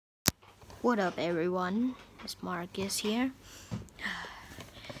What up, everyone? It's Marcus here.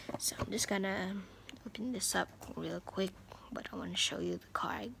 So I'm just gonna open this up real quick, but I want to show you the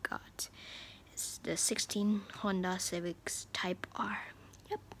car I got. It's the 16 Honda Civics Type R.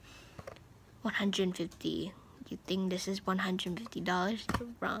 Yep, 150. You think this is $150? You're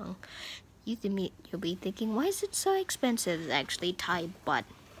wrong. You'll be thinking, why is it so expensive? It's actually Type, but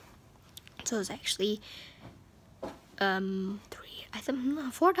so it's actually $4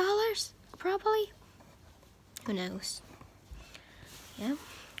 probably. Who knows? Yeah.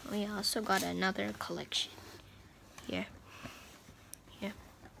 We also got another collection here.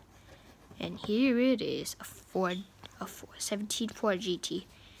 And here it is, a 17 Ford GT.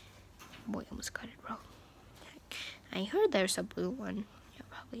 Boy, I almost got it wrong. I heard there's a blue one. Yeah,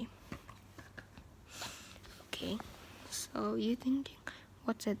 probably. Okay. So you thinking,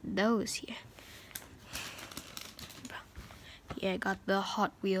 what's at those here? Yeah, I got the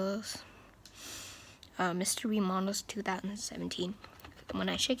Hot Wheels Mystery Models 2017. When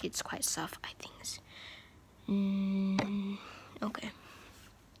I shake it, it's quite soft, I think. Okay.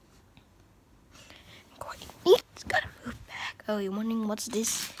 It's gotta move back. Oh, you're wondering what's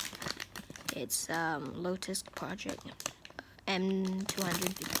this? It's Lotus Project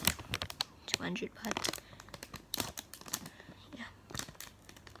M200 200 baht. Yeah.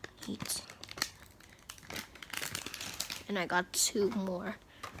 Neat. And I got two more.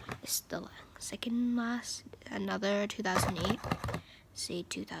 It's the second last, another 2008. Say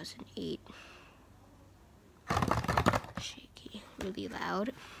 2008. Shaky, really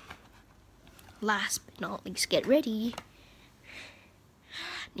loud. Last but not least, get ready.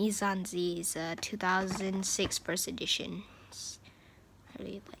 Nissan Z's 2006 first edition. I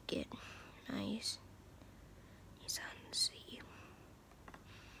really like it. Nice. Nissan Z.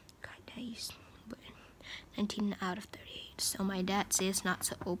 Quite nice. But 19 out of 38. So my dad says not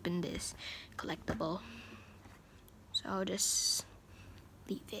to open this collectible. So I'll just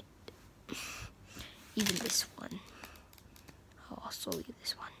leave it. Even this one. I'll also leave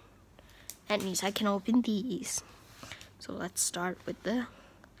this one. That means I can open these. So let's start with the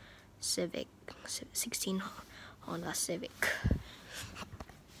Civic 16 Honda Civic.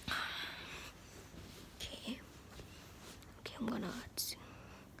 Okay, I'm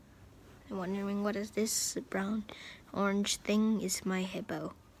wondering what is this brown orange thing? Is my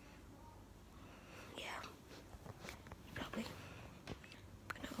hippo. Yeah, probably. I'm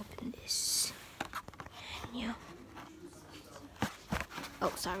gonna open this. And yeah.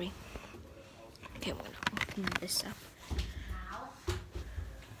 Oh, sorry. Okay, I'm gonna open this up.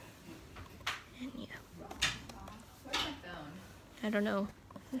 And yeah. Where's my phone? I don't know.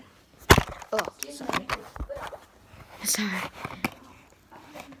 Oh, sorry. Sorry.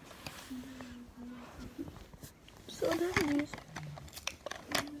 So that is.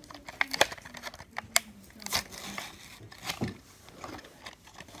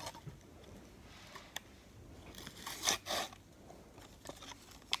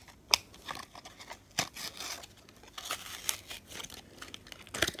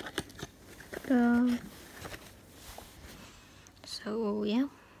 So yeah,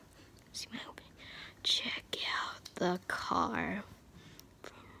 see my open. Check out the car.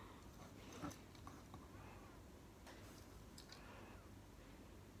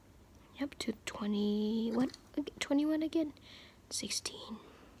 Yep, to 21. 21 again. 16. Look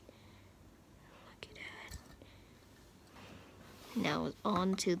at that. Now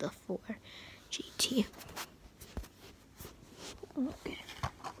on to the 4 GT. Okay.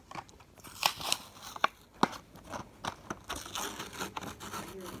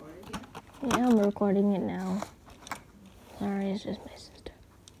 Yeah, I'm recording it now. Sorry, it's just my sister.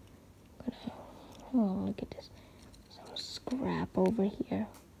 Oh, look at this. Some scrap over here.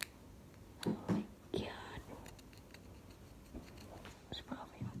 Oh my god. It's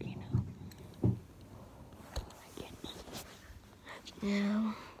probably okay now.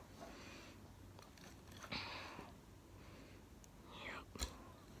 Now. Yep.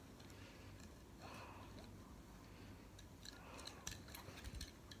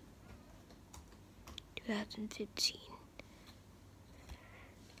 2015.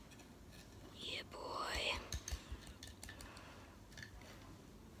 Yeah, boy.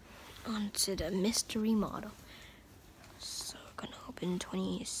 Onto the mystery model. So we're gonna open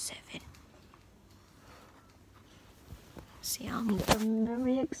 27. See, I'm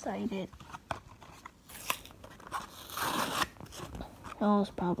very excited. Oh,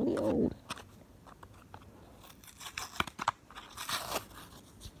 it's probably old.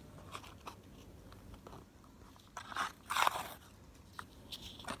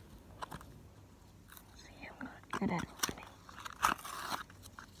 See, I'm not good at opening.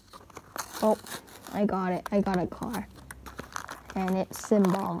 Oh, I got it. I got a car. And it's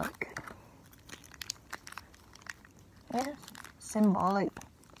symbolic. Yeah, symbolic.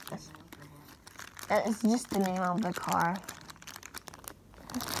 That is just the name of the car.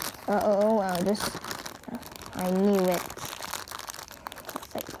 Uh-oh, I knew it.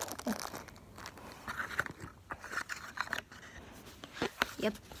 It's like,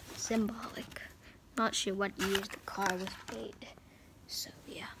 yep, symbolic. Not sure what years the car was made. So,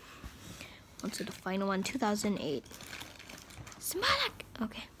 yeah. On to the final one, 2008. Symbolic!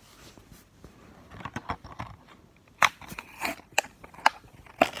 Okay.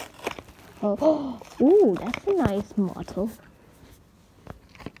 Oh, ooh, that's a nice model.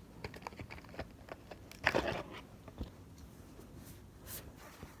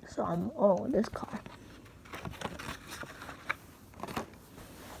 So, oh, this car.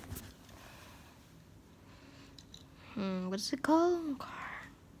 What's it called? Car.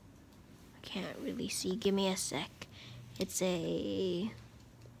 I can't really see. Give me a sec. It's a...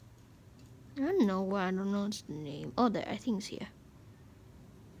 I don't know what's the name. Oh, there, I think it's here.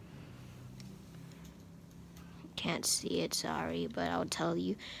 Can't see it, sorry, but I'll tell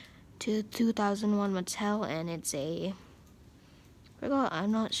you. 2001 Mattel, and it's a...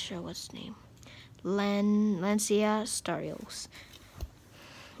 I'm not sure what's the name. Lancia Starios.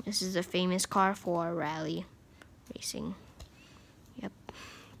 This is a famous car for rally racing. Yep.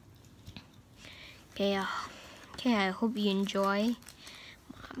 Okay, I hope you enjoy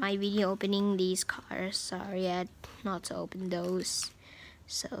my video opening these cars. Sorry I had not to open those.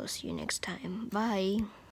 So see you next time. Bye.